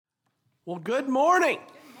Well, good morning.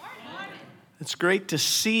 It's great to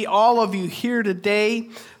see all of you here today.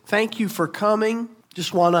 Thank you for coming.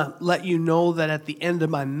 Just want to let you know that at the end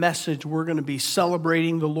of my message, we're going to be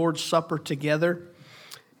celebrating the Lord's Supper together.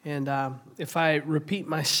 And if I repeat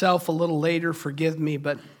myself a little later, forgive me,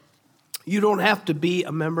 but you don't have to be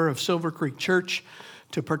a member of Silver Creek Church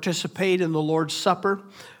to participate in the Lord's Supper.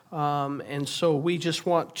 And so we just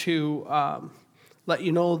want to let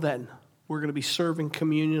you know that we're going to be serving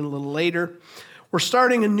communion a little later. We're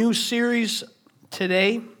starting a new series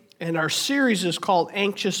today, and our series is called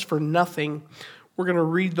Anxious for Nothing. We're going to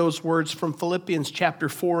read those words from Philippians chapter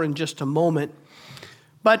 4 in just a moment.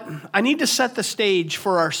 But I need to set the stage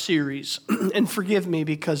for our series, and forgive me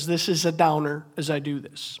because this is a downer as I do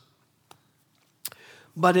this.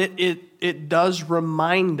 But it does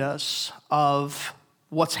remind us of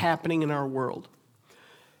what's happening in our world.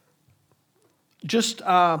 Just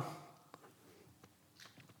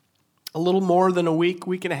a little more than a week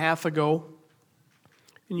and a half ago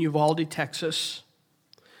in Uvalde, Texas,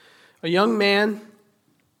 a young man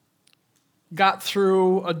got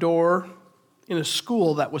through a door in a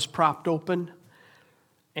school that was propped open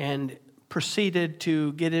and proceeded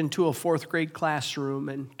to get into a fourth grade classroom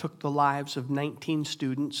and took the lives of 19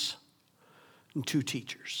 students and 2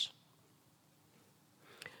 teachers.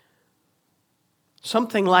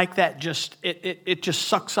 Something like that just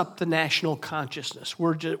sucks up the national consciousness.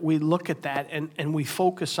 We look at that and we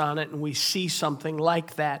focus on it and we see something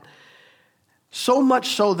like that. So much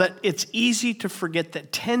so that it's easy to forget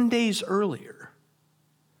that 10 days earlier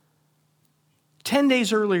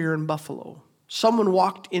in Buffalo, someone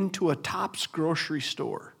walked into a Tops grocery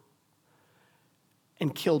store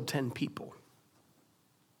and killed 10 people.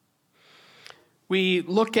 We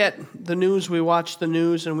look at the news, we watch the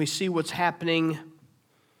news, and we see what's happening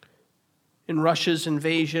in Russia's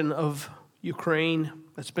invasion of Ukraine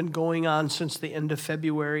that's been going on since the end of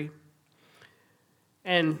February.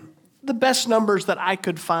 And the best numbers that I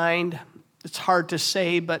could find, it's hard to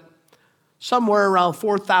say, but somewhere around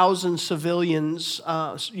 4,000 civilians,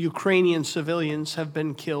 Ukrainian civilians, have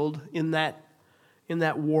been killed in that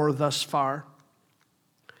war thus far.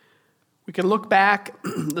 We can look back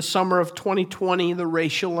the summer of 2020, the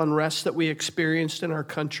racial unrest that we experienced in our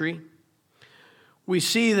country. We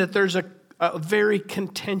see that there's a very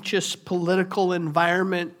contentious political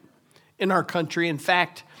environment in our country. In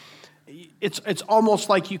fact, it's almost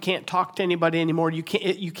like you can't talk to anybody anymore. You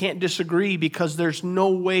can't disagree because there's no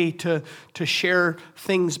way to share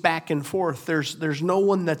things back and forth. There's no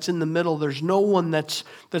one that's in the middle. There's no one that's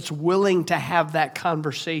willing to have that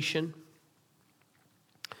conversation.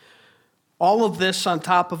 All of this on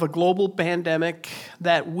top of a global pandemic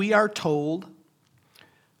that we are told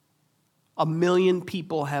 1 million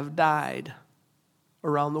people have died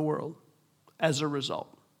around the world as a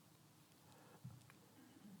result.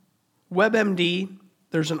 WebMD,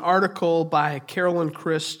 there's an article by Carolyn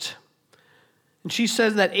Christ, and she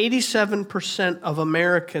says that 87% of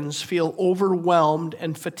Americans feel overwhelmed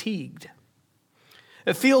and fatigued.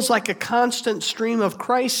 It feels like a constant stream of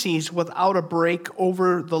crises without a break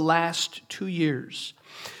over the last 2 years.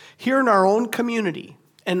 Here in our own community,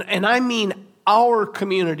 and I mean our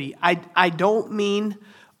community, I don't mean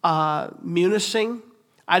Munising,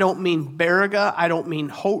 I don't mean Baraga, I don't mean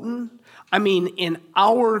Houghton, I mean in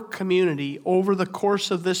our community over the course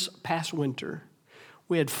of this past winter,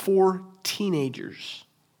 we had 4 teenagers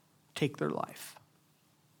take their life.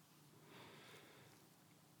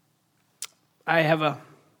 I have a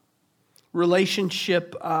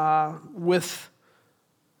relationship with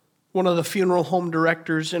one of the funeral home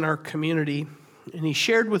directors in our community, and he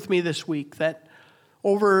shared with me this week that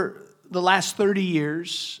over the last 30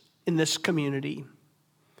 years in this community,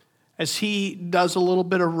 as he does a little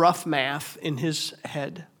bit of rough math in his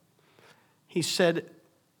head, he said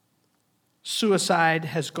suicide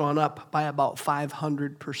has gone up by about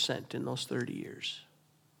 500% in those 30 years.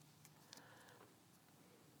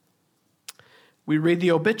 We read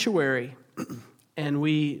the obituary, and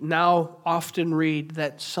we now often read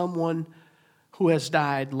that someone who has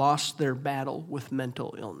died lost their battle with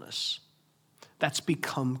mental illness. That's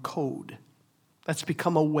become code. That's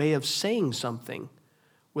become a way of saying something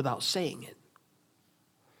without saying it.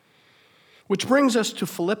 Which brings us to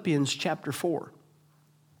Philippians chapter 4,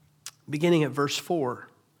 beginning at verse 4.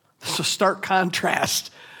 There's a stark contrast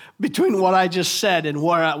between what I just said and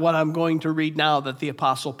what I'm going to read now that the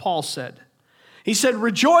Apostle Paul said. He said,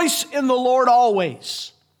 "Rejoice in the Lord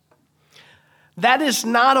always." That is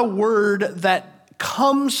not a word that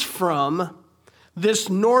comes from this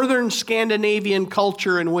northern Scandinavian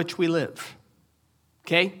culture in which we live.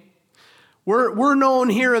 Okay? We're known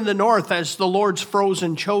here in the north as the Lord's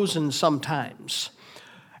frozen chosen sometimes.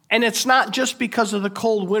 And it's not just because of the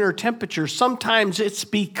cold winter temperatures. Sometimes it's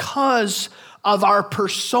because of our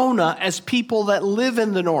persona as people that live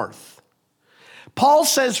in the north. Paul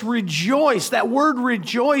says rejoice. That word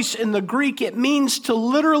rejoice in the Greek, it means to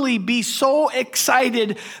literally be so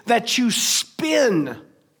excited that you spin.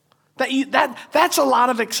 That's a lot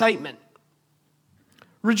of excitement.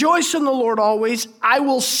 Rejoice in the Lord always. I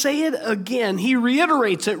will say it again. He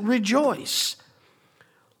reiterates it, rejoice.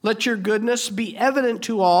 Let your goodness be evident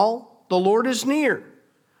to all. The Lord is near.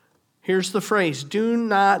 Here's the phrase, do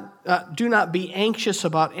not be anxious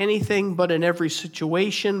about anything, but in every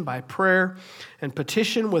situation, by prayer and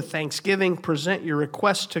petition with thanksgiving, present your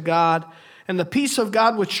requests to God. And the peace of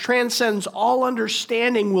God, which transcends all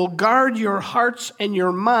understanding, will guard your hearts and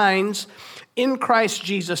your minds in Christ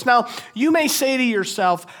Jesus. Now, you may say to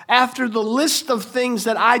yourself, after the list of things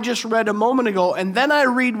that I just read a moment ago, and then I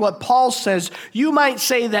read what Paul says, you might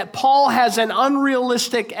say that Paul has an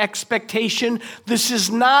unrealistic expectation. This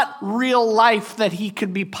is not real life that he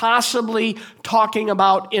could be possibly talking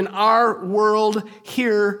about in our world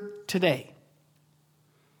here today.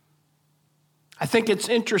 I think it's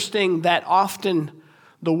interesting that often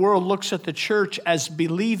the world looks at the church as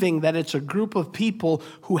believing that it's a group of people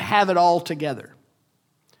who have it all together.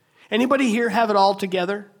 Anybody here have it all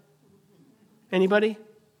together? Anybody?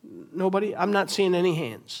 Nobody? I'm not seeing any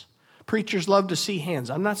hands. Preachers love to see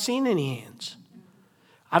hands. I'm not seeing any hands.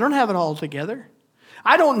 I don't have it all together.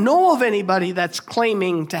 I don't know of anybody that's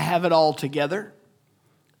claiming to have it all together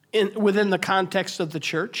within the context of the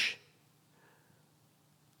church.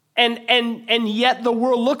 And yet the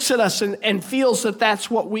world looks at us and feels that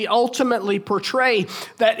that's what we ultimately portray,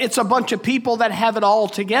 that it's a bunch of people that have it all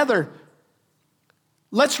together.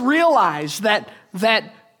 Let's realize that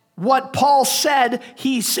what Paul said,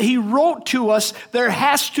 he wrote to us, there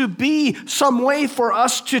has to be some way for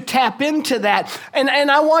us to tap into that. And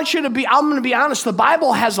I want you to I'm going to be honest, the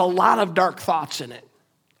Bible has a lot of dark thoughts in it.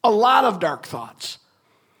 A lot of dark thoughts.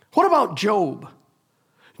 What about Job?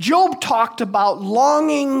 Job talked about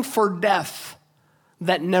longing for death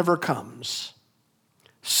that never comes.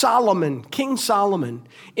 Solomon, King Solomon,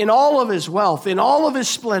 in all of his wealth, in all of his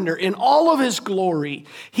splendor, in all of his glory,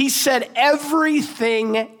 he said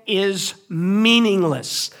everything is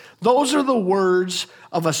meaningless. Those are the words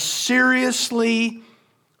of a seriously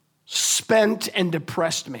spent and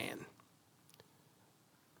depressed man.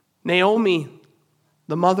 Naomi,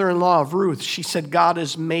 the mother-in-law of Ruth, she said, God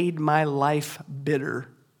has made my life bitter.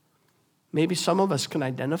 Maybe some of us can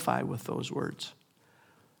identify with those words.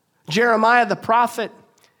 Jeremiah the prophet,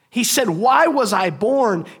 he said, why was I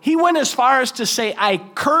born? He went as far as to say, I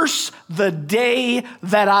curse the day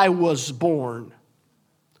that I was born.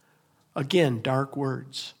 Again, dark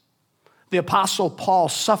words. The Apostle Paul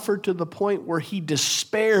suffered to the point where he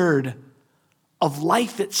despaired of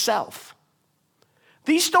life itself.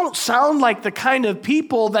 These don't sound like the kind of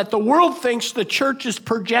people that the world thinks the church is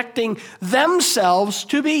projecting themselves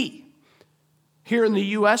to be. Here in the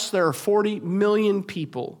U.S., there are 40 million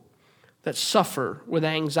people that suffer with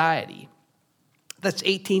anxiety. That's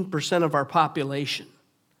 18% of our population.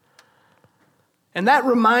 And that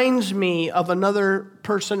reminds me of another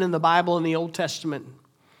person in the Bible in the Old Testament.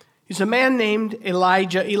 He's a man named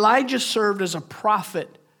Elijah. Elijah served as a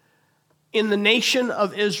prophet in the nation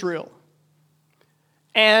of Israel.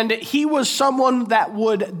 And he was someone that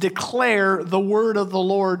would declare the word of the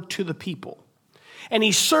Lord to the people. And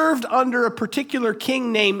he served under a particular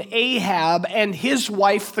king named Ahab and his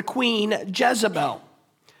wife, the queen Jezebel.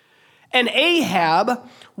 And Ahab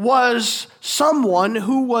was someone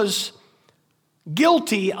who was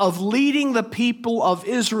guilty of leading the people of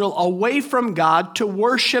Israel away from God to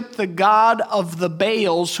worship the god of the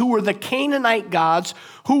Baals, who were the Canaanite gods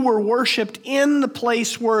who were worshipped in the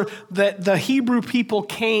place where the Hebrew people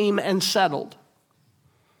came and settled.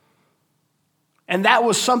 And that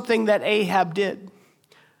was something that Ahab did.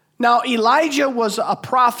 Now, Elijah was a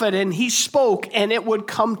prophet, and he spoke, and it would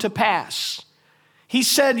come to pass. He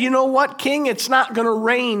said, you know what, king? It's not going to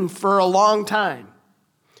rain for a long time.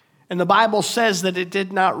 And the Bible says that it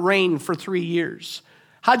did not rain for 3 years.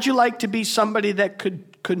 How'd you like to be somebody that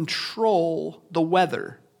could control the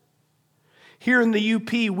weather? Here in the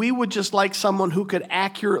UP, we would just like someone who could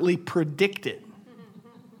accurately predict it.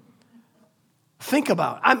 Think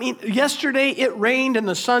about it. I mean, yesterday it rained and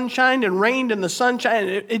the sun shined and rained and the sun shined.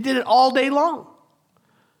 It did it all day long.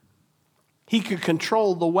 He could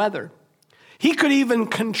control the weather. He could even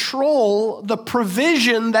control the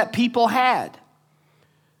provision that people had.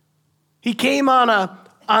 He came on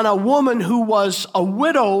on a woman who was a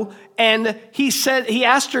widow, and he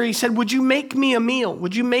asked her, he said, would you make me a meal?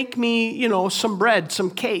 Would you make me, some bread,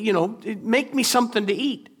 some cake, make me something to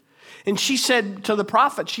eat? And she said to the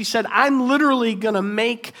prophet, she said, I'm literally going to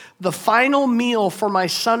make the final meal for my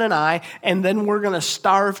son and I, and then we're going to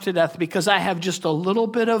starve to death because I have just a little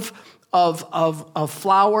bit of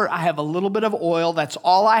flour. I have a little bit of oil. That's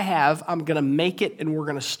all I have. I'm going to make it, and we're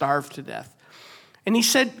going to starve to death. And he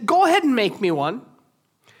said, go ahead and make me one.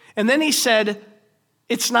 And then he said,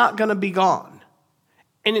 it's not going to be gone.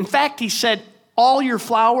 And in fact, he said, all your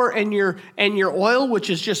flour and your oil, which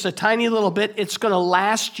is just a tiny little bit, it's going to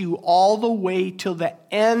last you all the way till the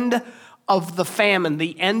end of the famine,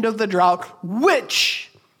 the end of the drought, which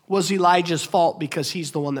was Elijah's fault because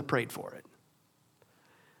he's the one that prayed for it.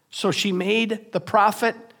 So she made the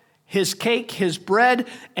prophet his cake, his bread,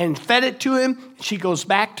 and fed it to him. She goes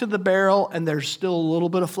back to the barrel, and there's still a little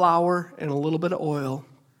bit of flour and a little bit of oil.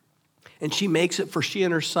 And she makes it for she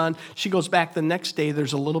and her son. She goes back the next day.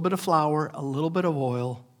 There's a little bit of flour, a little bit of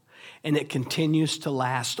oil, and it continues to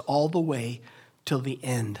last all the way till the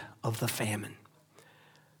end of the famine.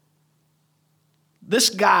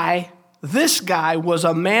 This guy was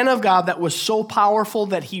a man of God that was so powerful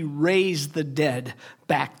that he raised the dead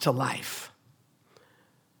back to life.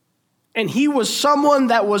 And he was someone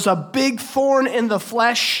that was a big thorn in the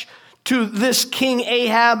flesh to this King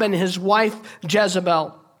Ahab and his wife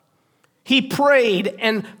Jezebel. He prayed,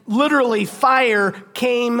 and literally fire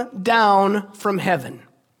came down from heaven.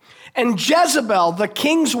 And Jezebel, the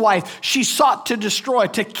king's wife, she sought to destroy,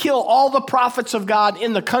 to kill all the prophets of God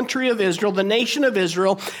in the country of Israel, the nation of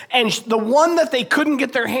Israel. And the one that they couldn't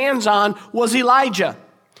get their hands on was Elijah.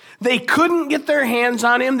 They couldn't get their hands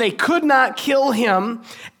on him. They could not kill him.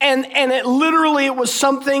 And it was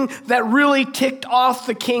something that really ticked off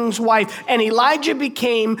the king's wife. And Elijah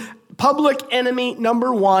became public enemy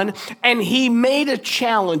number one, and he made a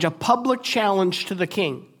challenge, a public challenge to the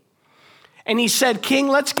king. And he said, King,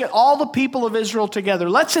 let's get all the people of Israel together.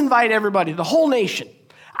 Let's invite everybody, the whole nation.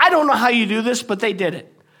 I don't know how you do this, but they did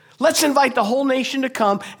it. Let's invite the whole nation to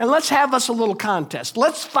come, and let's have us a little contest.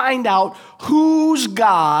 Let's find out whose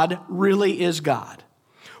God really is God.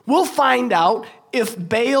 We'll find out if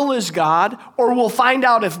Baal is God, or we'll find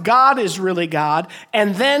out if God is really God,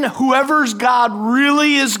 and then whoever's God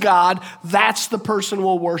really is God, that's the person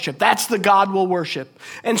we'll worship. That's the God we'll worship.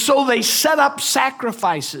 And so they set up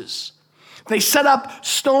sacrifices. They set up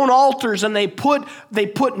stone altars, and they put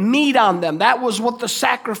meat on them. That was what the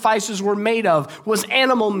sacrifices were made of, was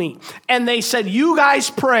animal meat. And they said, you guys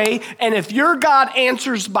pray, and if your God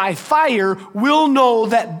answers by fire, we'll know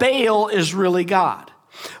that Baal is really God.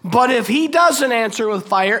 But if he doesn't answer with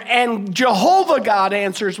fire and Jehovah God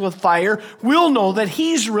answers with fire, we'll know that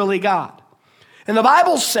he's really God. And the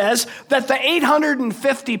Bible says that the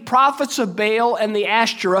 850 prophets of Baal and the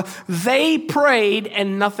Ashtoreth, they prayed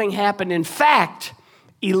and nothing happened. In fact,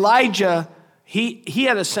 Elijah, he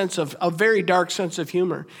had a very dark sense of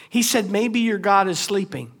humor. He said, maybe your God is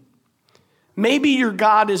sleeping. Maybe your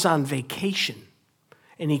God is on vacation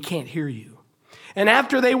and he can't hear you. And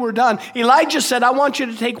after they were done, Elijah said, I want you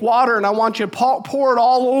to take water and I want you to pour it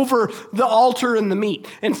all over the altar and the meat.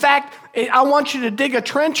 In fact, I want you to dig a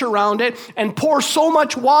trench around it and pour so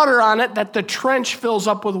much water on it that the trench fills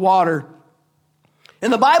up with water.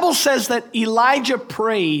 And the Bible says that Elijah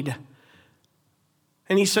prayed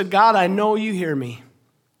and he said, God, I know you hear me.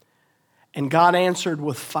 And God answered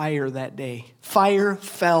with fire that day. Fire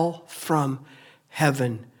fell from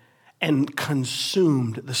heaven and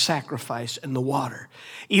consumed the sacrifice and the water.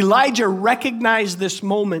 Elijah recognized this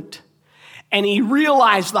moment, and he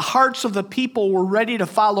realized the hearts of the people were ready to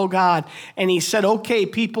follow God. And he said, okay,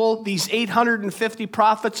 people, these 850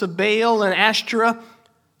 prophets of Baal and Ashtoreth,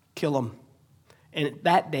 kill them. And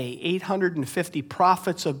that day, 850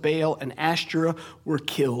 prophets of Baal and Ashtoreth were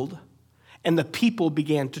killed, and the people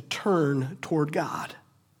began to turn toward God.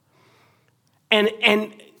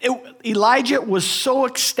 Elijah was so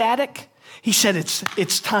ecstatic, he said,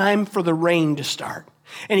 it's time for the rain to start.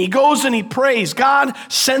 And he goes and he prays, God,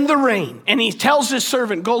 send the rain. And he tells his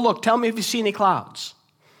servant, go look, tell me if you see any clouds.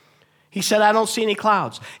 He said, I don't see any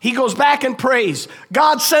clouds. He goes back and prays,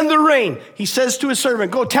 God, send the rain. He says to his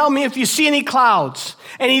servant, go tell me if you see any clouds.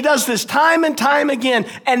 And he does this time and time again,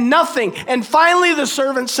 and nothing. And finally the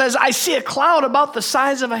servant says, I see a cloud about the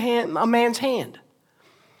size of a man's hand.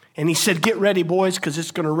 And he said, get ready, boys, because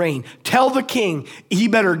it's going to rain. Tell the king he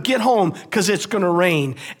better get home because it's going to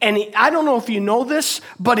rain. And I don't know if you know this,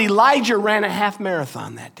 but Elijah ran a half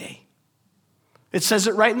marathon that day. It says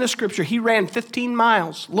it right in the scripture. He ran 15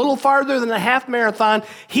 miles, a little farther than a half marathon.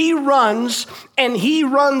 He runs, and he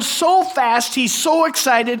runs so fast, he's so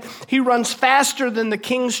excited, he runs faster than the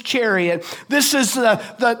king's chariot. This is the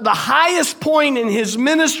highest point in his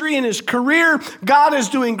ministry, in his career. God is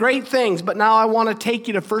doing great things. But now I want to take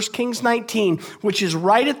you to 1 Kings 19, which is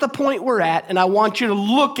right at the point we're at, and I want you to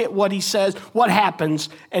look at what he says, what happens,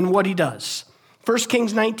 and what he does. 1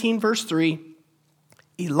 Kings 19, verse 3,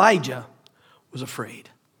 Elijah was afraid.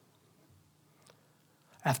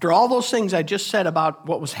 After all those things I just said about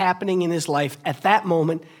what was happening in his life, at that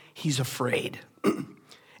moment, he's afraid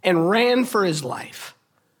and ran for his life.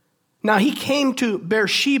 Now, he came to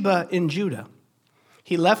Beersheba in Judah.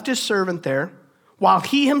 He left his servant there. While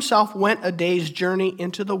he himself went a day's journey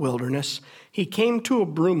into the wilderness, he came to a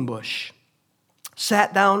broom bush,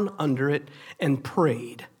 sat down under it, and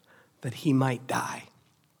prayed that he might die.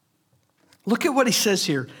 Look at what he says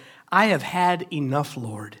here. I have had enough,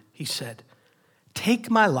 Lord, he said. Take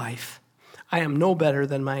my life. I am no better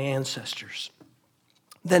than my ancestors.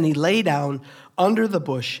 Then he lay down under the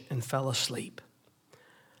bush and fell asleep.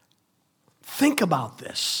 Think about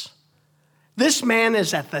this. This man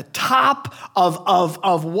is at the top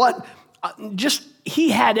of what,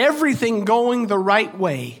 he had everything going the right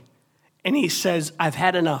way. And he says, I've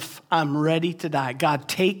had enough. I'm ready to die. God,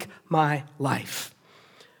 take my life.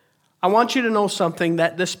 I want you to know something,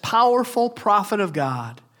 that this powerful prophet of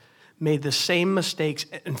God made the same mistakes.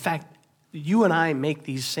 In fact, you and I make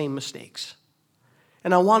these same mistakes.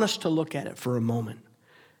 And I want us to look at it for a moment,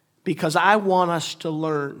 because I want us to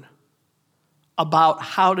learn about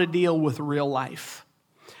how to deal with real life.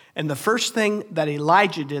 And the first thing that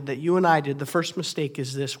Elijah did, that you and I did, the first mistake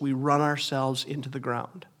is this: we run ourselves into the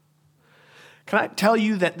ground. Can I tell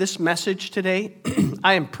you that this message today,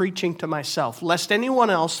 I am preaching to myself, lest anyone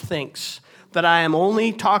else thinks that I am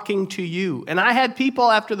only talking to you. And I had people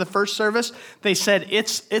after the first service, they said,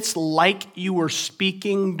 it's like you were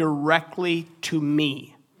speaking directly to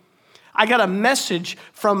me. I got a message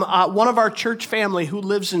from one of our church family who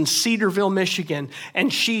lives in Cedarville, Michigan,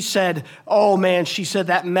 and she said, oh man, she said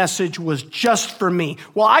that message was just for me.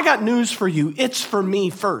 Well, I got news for you. It's for me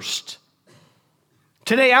first.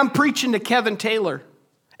 Today, I'm preaching to Kevin Taylor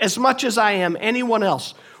as much as I am anyone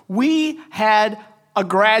else. We had a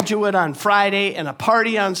graduate on Friday and a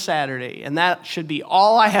party on Saturday, and that should be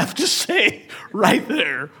all I have to say right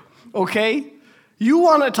there, okay? You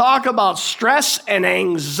want to talk about stress and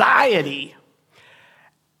anxiety.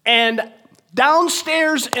 And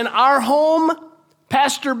downstairs in our home,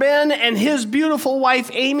 Pastor Ben and his beautiful wife,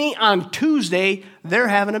 Amy, on Tuesday, they're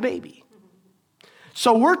having a baby.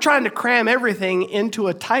 So we're trying to cram everything into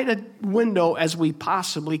a tight window as we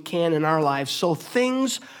possibly can in our lives. So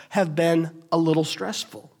things have been a little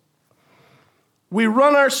stressful. We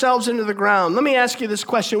run ourselves into the ground. Let me ask you this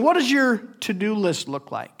question. What does your to-do list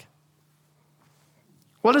look like?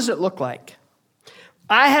 What does it look like?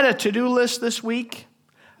 I had a to-do list this week.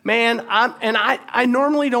 Man, I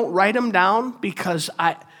normally don't write them down because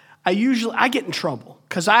I get in trouble.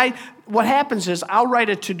 Because what happens is I'll write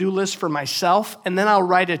a to-do list for myself, and then I'll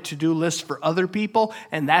write a to-do list for other people,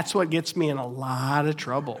 and that's what gets me in a lot of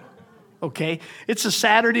trouble, okay? It's a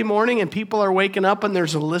Saturday morning, and people are waking up, and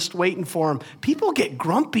there's a list waiting for them. People get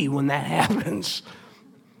grumpy when that happens.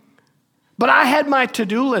 But I had my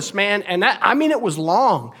to-do list, man, and it was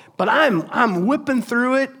long, but I'm whipping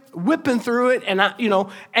through it, and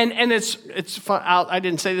it's fun. I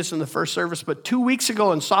didn't say this in the first service, but 2 weeks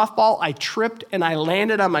ago in softball, I tripped and I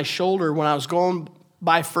landed on my shoulder when I was going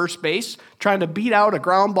by first base, trying to beat out a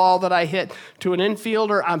ground ball that I hit to an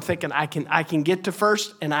infielder. I'm thinking I can get to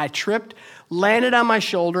first, and I tripped, landed on my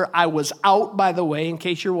shoulder. I was out, by the way, in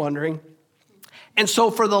case you're wondering. And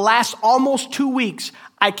so for the last almost 2 weeks,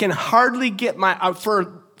 I can hardly get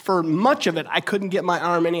for much of it, I couldn't get my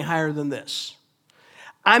arm any higher than this.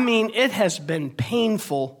 I mean, it has been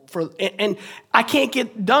painful and I can't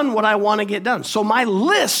get done what I want to get done. So my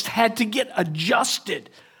list had to get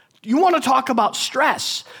adjusted. You want to talk about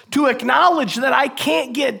stress, to acknowledge that I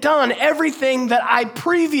can't get done everything that I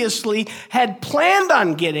previously had planned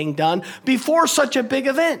on getting done before such a big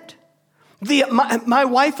event. My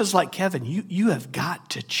wife is like, Kevin, you have got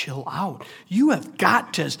to chill out. You have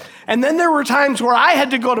got to. And then there were times where I had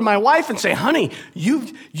to go to my wife and say, honey,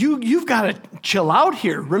 you've got to chill out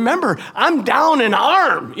here. Remember, I'm down an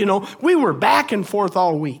arm. We were back and forth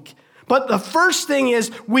all week. But the first thing is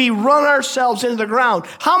we run ourselves into the ground.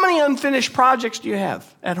 How many unfinished projects do you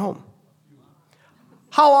have at home?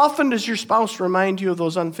 How often does your spouse remind you of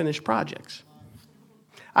those unfinished projects?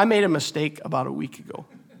 I made a mistake about a week ago.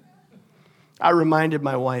 I reminded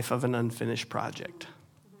my wife of an unfinished project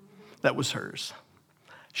that was hers.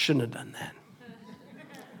 Shouldn't have done that.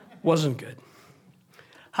 Wasn't good.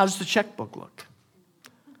 How does the checkbook look?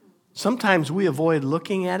 Sometimes we avoid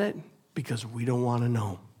looking at it because we don't want to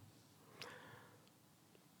know.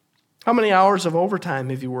 How many hours of overtime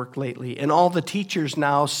have you worked lately? And all the teachers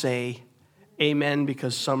now say amen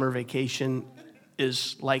because summer vacation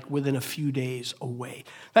is like within a few days away.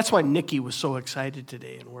 That's why Nikki was so excited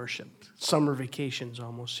today in worship. Summer vacation's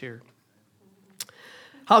almost here.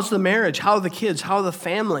 How's the marriage? How are the kids? How are the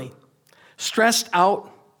family? Stressed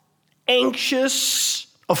out, anxious,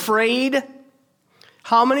 afraid?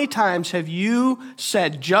 How many times have you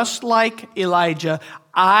said, just like Elijah,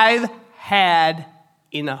 I've had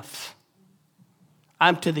enough.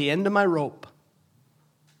 I'm to the end of my rope.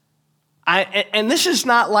 And this is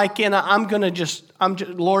not like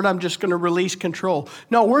Lord, I'm just going to release control.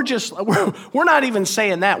 No, we're not even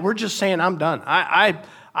saying that. We're just saying I'm done. I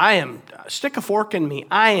am, stick a fork in me.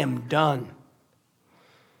 I am done.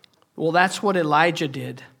 Well, that's what Elijah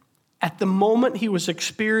did. At the moment he was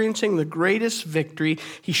experiencing the greatest victory,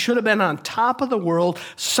 he should have been on top of the world.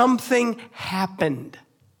 Something happened.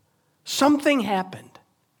 Something happened.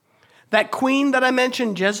 That queen that I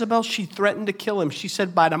mentioned, Jezebel, she threatened to kill him. She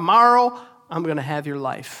said, by tomorrow, I'm going to have your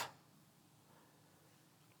life.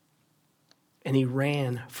 And he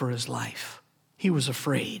ran for his life. He was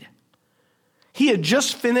afraid. He had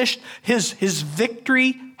just finished his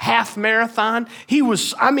victory half marathon. It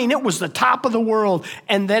was the top of the world.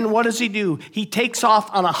 And then what does he do? He takes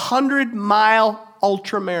off on a 100-mile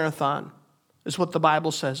ultra marathon. Is what the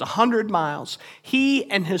Bible says, 100 miles. He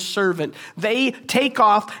and his servant, they take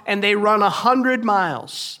off and they run 100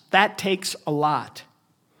 miles. That takes a lot.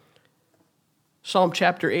 Psalm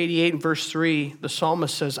chapter 88 and verse 3, the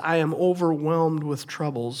psalmist says, I am overwhelmed with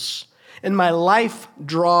troubles, and my life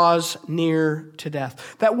draws near to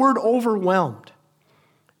death. That word overwhelmed,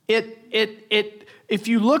 if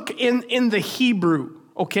you look in the Hebrew,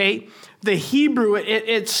 okay, the Hebrew,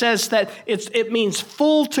 it says that it means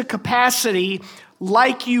full to capacity,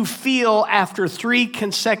 like you feel after 3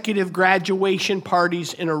 consecutive graduation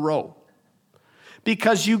parties in a row.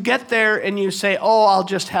 Because you get there and you say, oh, I'll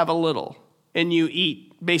just have a little. And you eat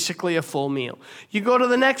basically a full meal. You go to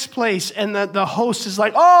the next place and the host is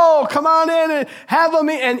like, oh, come on in and have a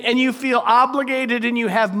meal. And you feel obligated and you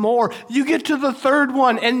have more. You get to the third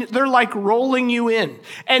one and they're like rolling you in.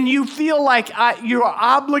 And you feel like you're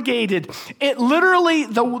obligated. It literally,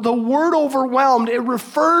 the word overwhelmed,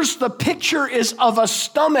 the picture is of a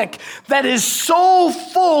stomach that is so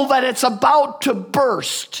full that it's about to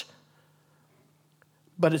burst.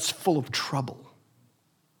 But it's full of trouble.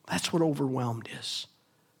 That's what overwhelmed is.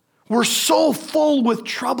 We're so full with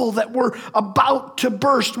trouble that we're about to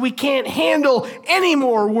burst. We can't handle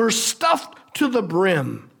anymore. We're stuffed to the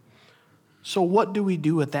brim. So what do we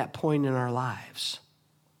do at that point in our lives?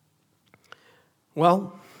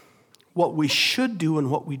 Well, what we should do and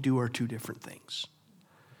what we do are two different things.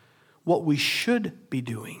 What we should be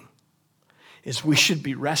doing is we should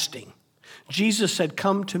be resting. Jesus said,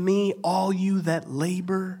 come to me, all you that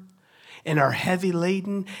labor and are heavy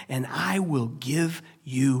laden, and I will give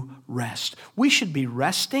you rest. We should be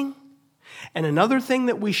resting. And another thing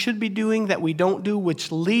that we should be doing that we don't do,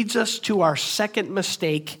 which leads us to our second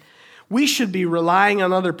mistake, we should be relying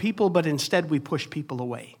on other people, but instead we push people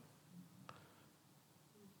away.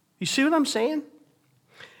 You see what I'm saying?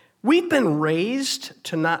 We've been raised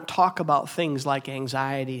to not talk about things like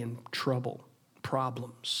anxiety and trouble,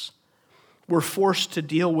 problems. We're forced to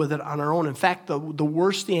deal with it on our own. In fact, the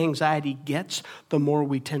worse the anxiety gets, the more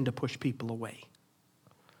we tend to push people away.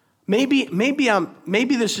 Maybe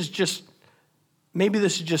this is just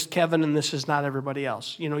Kevin and this is not everybody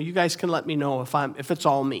else. You know, you guys can let me know if it's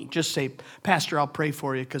all me. Just say, Pastor, I'll pray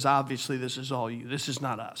for you because obviously this is all you. This is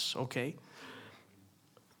not us, okay?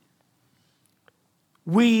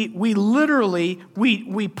 We literally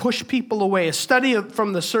push people away. A study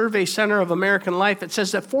from the Survey Center of American Life, it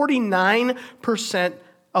says that 49%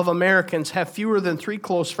 of Americans have fewer than 3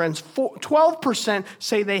 close friends. 12%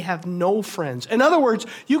 say they have no friends. In other words,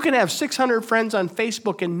 you can have 600 friends on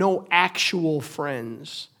Facebook and no actual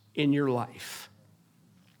friends in your life.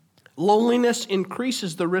 Loneliness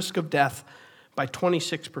increases the risk of death by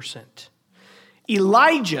 26%.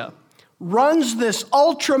 Elijah runs this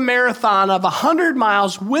ultra marathon of 100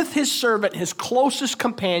 miles with his servant, his closest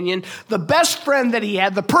companion, the best friend that he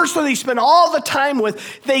had, the person that he spent all the time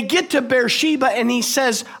with. They get to Beersheba and he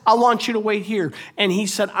says, I want you to wait here. And he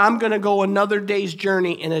said, I'm going to go another day's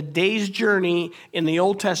journey. And a day's journey in the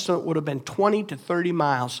Old Testament would have been 20 to 30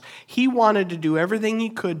 miles. He wanted to do everything he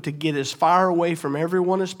could to get as far away from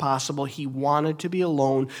everyone as possible. He wanted to be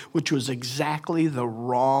alone, which was exactly the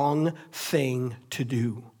wrong thing to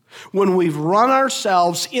do. When we've run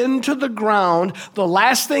ourselves into the ground, the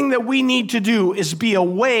last thing that we need to do is be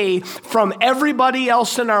away from everybody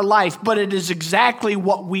else in our life, but it is exactly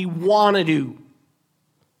what we want to do.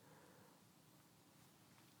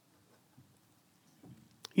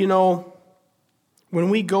 You know, when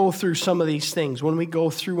we go through some of these things, when we go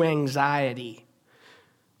through anxiety,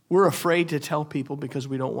 we're afraid to tell people because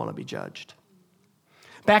we don't want to be judged.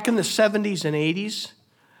 Back in the 70s and 80s,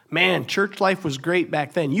 man, church life was great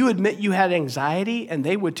back then. You admit you had anxiety, and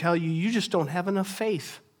they would tell you, you just don't have enough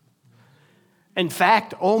faith. In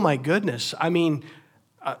fact, oh my goodness, I mean,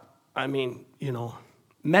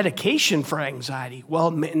 medication for anxiety.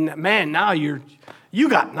 Well, man, now you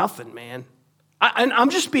got nothing, man. And I'm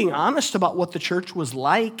just being honest about what the church was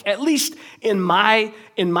like, at least in my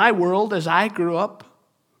world as I grew up.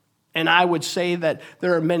 And I would say that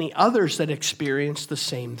there are many others that experience the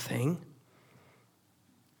same thing.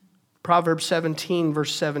 Proverbs 17,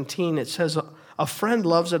 verse 17, it says, a friend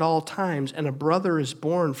loves at all times, and a brother is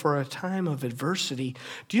born for a time of adversity.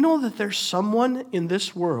 Do you know that there's someone in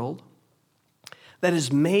this world that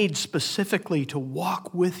is made specifically to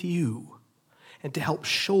walk with you and to help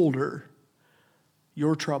shoulder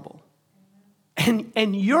your trouble?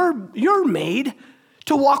 And you're made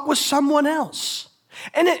to walk with someone else.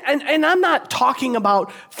 And I'm not talking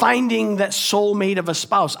about finding that soulmate of a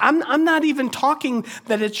spouse. I'm not even talking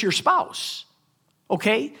that it's your spouse,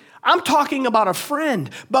 okay? I'm talking about a friend.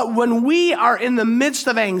 But when we are in the midst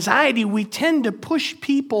of anxiety, we tend to push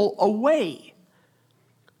people away.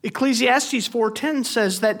 Ecclesiastes 4:10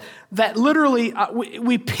 says that literally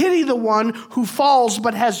we pity the one who falls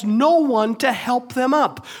but has no one to help them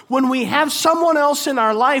up. When we have someone else in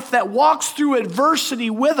our life that walks through adversity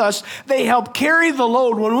with us, they help carry the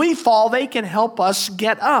load. When we fall, they can help us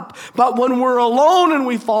get up. But when we're alone and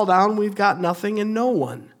we fall down, we've got nothing and no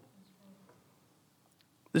one.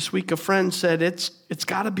 This week a friend said it's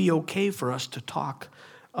got to be okay for us to talk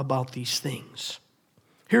about these things.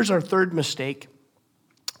 Here's our third mistake.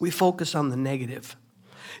 We focus on the negative.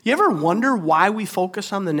 You ever wonder why we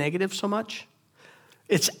focus on the negative so much?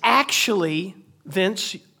 It's actually,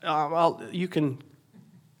 Vince, you can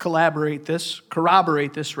corroborate this.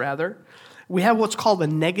 We have what's called a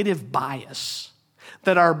negative bias,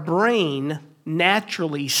 that our brain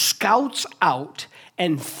naturally scouts out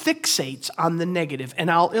and fixates on the negative. And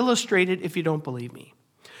I'll illustrate it if you don't believe me.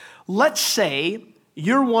 Let's say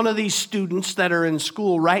you're one of these students that are in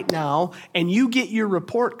school right now, and you get your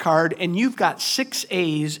report card, and you've got 6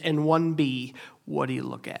 A's and 1 B. What do you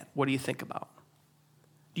look at? What do you think about?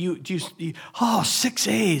 Do you 6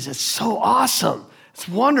 A's, it's so awesome. It's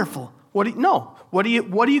wonderful. What do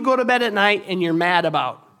you go to bed at night and you're mad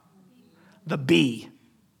about? The B.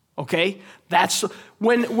 Okay? That's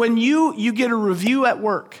when you get a review at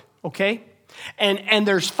work, okay? And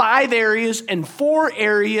there's 5 areas, and 4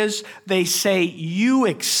 areas they say you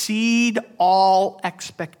exceed all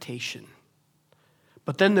expectation.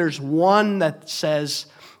 But then there's one that says,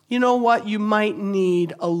 you know what, you might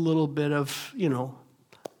need a little bit of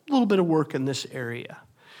work in this area.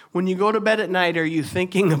 When you go to bed at night, are you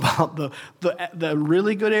thinking about the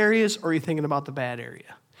really good areas, or are you thinking about the bad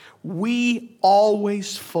area? We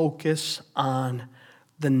always focus on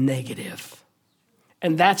the negative.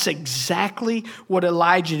 And that's exactly what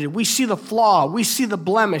Elijah did. We see the flaw. We see the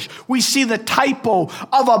blemish. We see the typo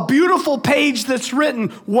of a beautiful page that's written.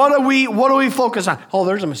 What do we focus on? Oh,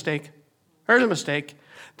 there's a mistake. There's a mistake.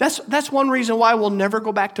 That's one reason why we'll never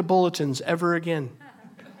go back to bulletins ever again.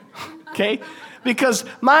 Okay? Because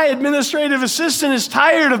my administrative assistant is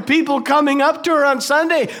tired of people coming up to her on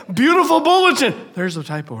Sunday. Beautiful bulletin. There's a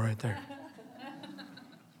typo right there.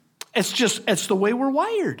 It's the way we're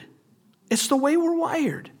wired. It's the way we're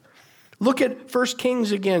wired. Look at 1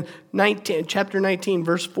 Kings again, chapter 19,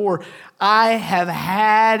 verse 4. I have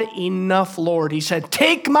had enough, Lord. He said,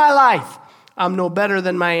 take my life. I'm no better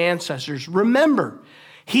than my ancestors. Remember,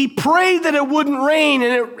 he prayed that it wouldn't rain,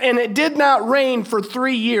 and it did not rain for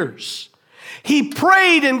 3 years. He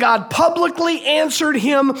prayed, and God publicly answered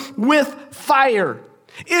him with fire.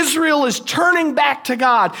 Israel is turning back to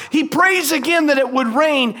God. He prays again that it would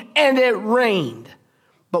rain, and it rained.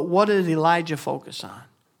 But what did Elijah focus on?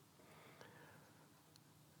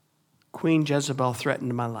 Queen Jezebel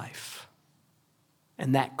threatened my life.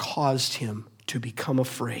 And that caused him to become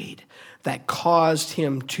afraid. That caused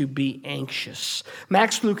him to be anxious.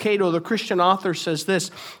 Max Lucado, the Christian author, says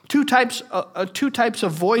this: two types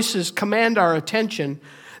of voices command our attention.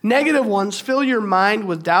 Negative ones fill your mind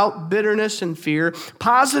with doubt, bitterness, and fear.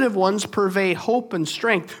 Positive ones purvey hope and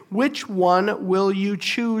strength. Which one will you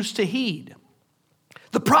choose to heed?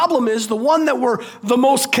 The problem is the one that we're the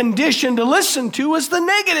most conditioned to listen to is the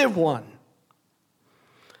negative one.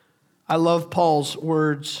 I love Paul's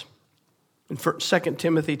words. In 2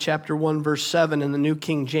 Timothy chapter 1, verse 7, in the New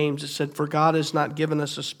King James, it said, "For God has not given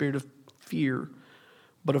us a spirit of fear,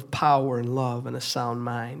 but of power and love and a sound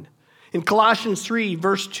mind." In Colossians 3,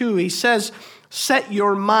 verse 2, he says, "Set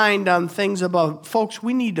your mind on things above." Folks,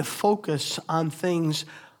 we need to focus on things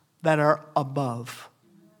that are above.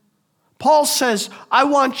 Paul says, I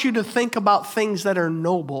want you to think about things that are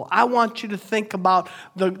noble. I want you to think about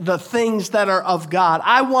the things that are of God.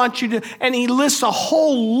 I want you to, and he lists a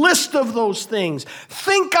whole list of those things.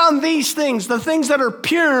 Think on these things, the things that are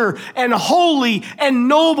pure and holy and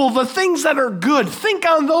noble, the things that are good. Think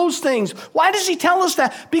on those things. Why does he tell us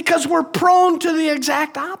that? Because we're prone to the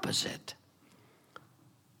exact opposite.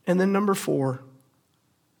 And then number 4,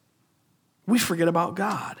 we forget about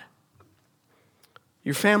God.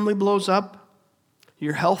 Your family blows up,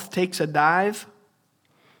 your health takes a dive,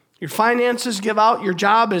 your finances give out, your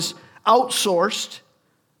job is outsourced,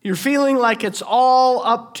 you're feeling like it's all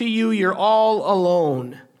up to you, you're all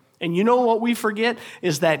alone. And you know what we forget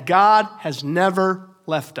is that God has never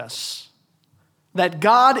left us, that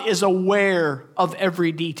God is aware of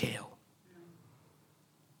every detail.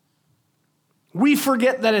 We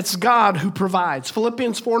forget that it's God who provides.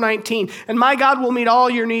 Philippians 4:19, "And my God will meet all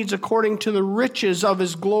your needs according to the riches of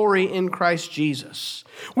his glory in Christ Jesus."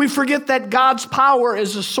 We forget that God's power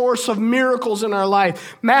is a source of miracles in our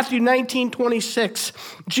life. Matthew 19:26,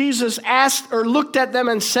 Jesus looked at them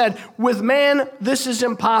and said, "With man this is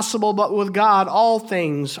impossible, but with God all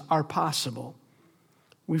things are possible."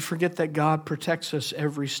 We forget that God protects us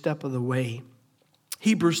every step of the way.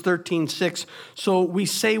 Hebrews 13:6, "So we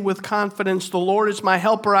say with confidence, the Lord is my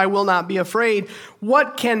helper, I will not be afraid.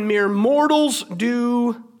 What can mere mortals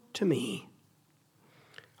do to me?"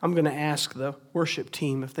 I'm going to ask the worship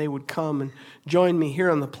team if they would come and join me here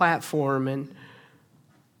on the platform. And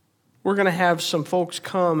we're going to have some folks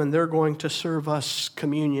come and they're going to serve us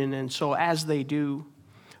communion. And so as they do,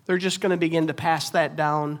 they're just going to begin to pass that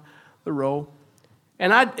down the row.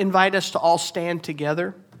 And I'd invite us to all stand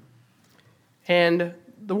together. And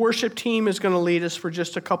the worship team is going to lead us for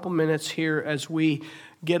just a couple minutes here as we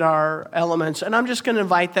get our elements. And I'm just going to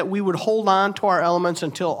invite that we would hold on to our elements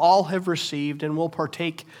until all have received, and we'll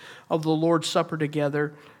partake of the Lord's Supper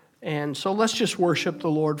together. And so let's just worship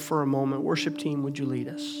the Lord for a moment. Worship team, would you lead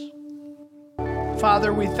us?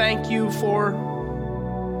 Father, we thank you for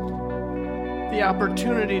the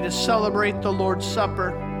opportunity to celebrate the Lord's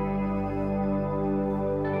Supper.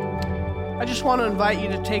 I just want to invite you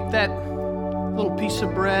to take that little piece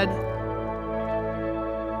of bread.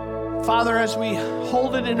 Father, as we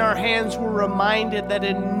hold it in our hands, we're reminded that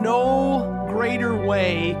in no greater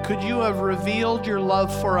way could you have revealed your love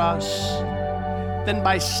for us than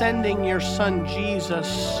by sending your Son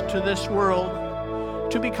Jesus to this world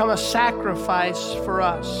to become a sacrifice for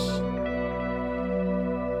us.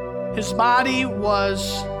 His body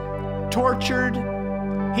was tortured,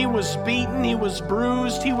 he was beaten, he was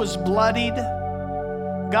bruised, he was bloodied.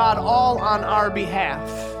 God, all on our behalf.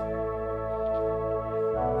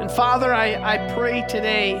 And Father, I pray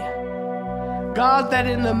today, God, that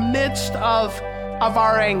in the midst of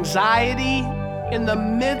our anxiety, in the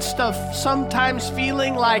midst of sometimes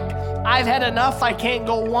feeling like I've had enough, I can't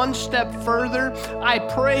go one step further, I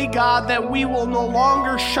pray, God, that we will no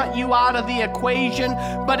longer shut you out of the equation,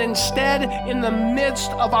 but instead, in the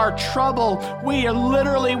midst of our trouble, we're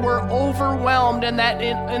overwhelmed, and that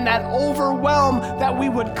in that overwhelm, that we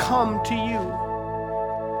would come to you.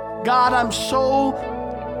 God, I'm so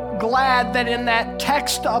glad that in that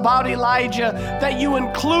text about Elijah, that you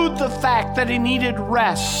include the fact that he needed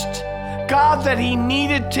rest. God, that he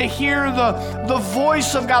needed to hear the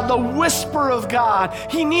voice of God, the whisper of God.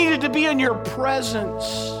 He needed to be in your presence.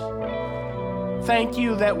 Thank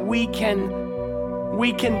you that we can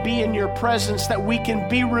be in your presence, that we can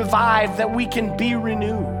be revived, that we can be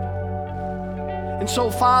renewed. And so,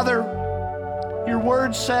 Father, your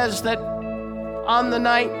word says that on the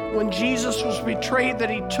night when Jesus was betrayed, that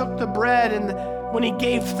he took the bread, and when he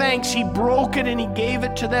gave thanks, he broke it and he gave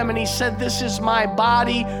it to them, and he said, "This is my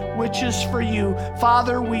body, which is for you."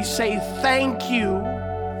 Father, we say thank you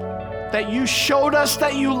that you showed us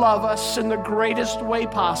that you love us in the greatest way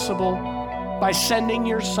possible by sending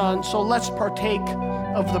your Son. So let's partake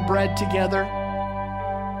of the bread together.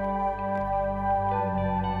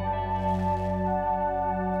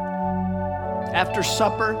 After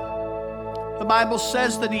supper, the Bible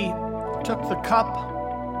says that he took the cup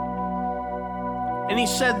and he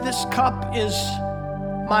said, "This cup is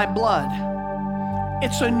my blood."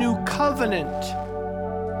 It's a new covenant,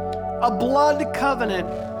 a blood covenant,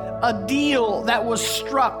 a deal that was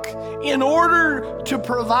struck in order to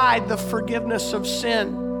provide the forgiveness of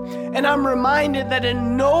sin. And I'm reminded that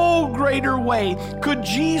in no greater way could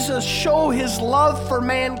Jesus show his love for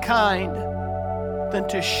mankind than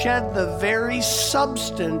to shed the very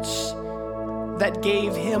substance that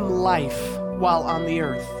gave him life while on the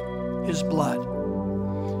earth, his blood.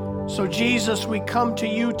 So Jesus, we come to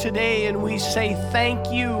you today and we say thank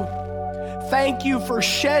you. Thank you for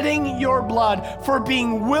shedding your blood, for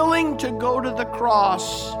being willing to go to the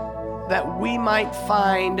cross that we might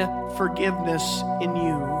find forgiveness in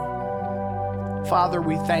you. Father,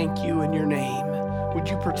 we thank you in your name. Would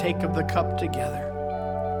you partake of the cup together?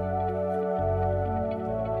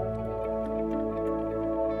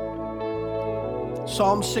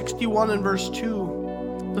 Psalm 61 and verse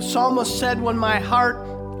 2. The psalmist said, "When my heart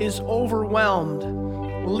is overwhelmed,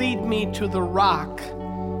 lead me to the rock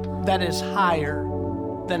that is higher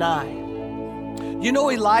than I." You know,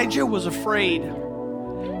 Elijah was afraid.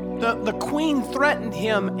 The queen threatened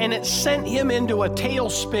him and it sent him into a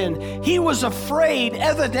tailspin. He was afraid,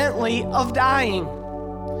 evidently, of dying.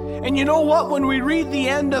 And you know what? When we read the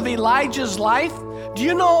end of Elijah's life, do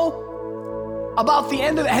you know about the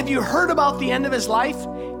end of it? Have you heard about the end of his life?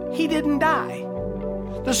 He didn't die.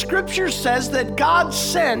 The scripture says that God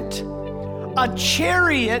sent a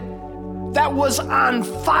chariot that was on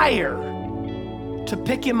fire to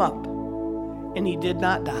pick him up, and he did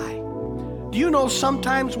not die. Do you know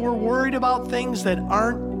sometimes we're worried about things that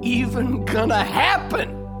aren't even gonna happen?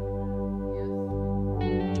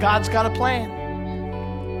 God's got a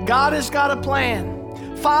plan. God has got a plan.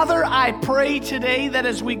 Father, I pray today that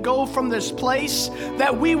as we go from this place,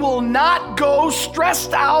 that we will not go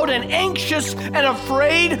stressed out and anxious and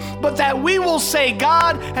afraid, but that we will say,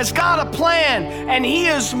 God has got a plan, and he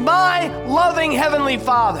is my loving Heavenly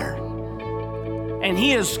Father. And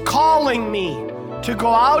he is calling me to go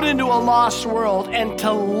out into a lost world and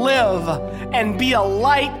to live and be a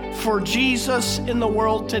light for Jesus in the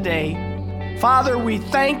world today. Father, we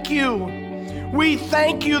thank you. We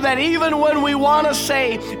thank you that even when we want to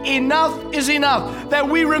say enough is enough, that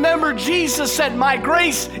we remember Jesus said, "My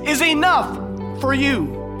grace is enough for you."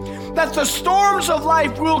 That the storms of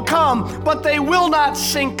life will come, but they will not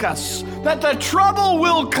sink us. That the trouble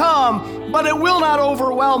will come, but it will not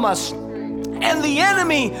overwhelm us. And the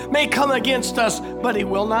enemy may come against us, but he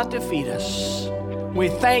will not defeat us. We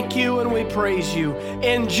thank you and we praise you.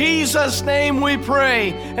 In Jesus' name we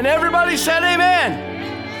pray. And everybody said amen.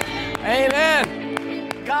 Amen.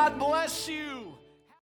 God bless you.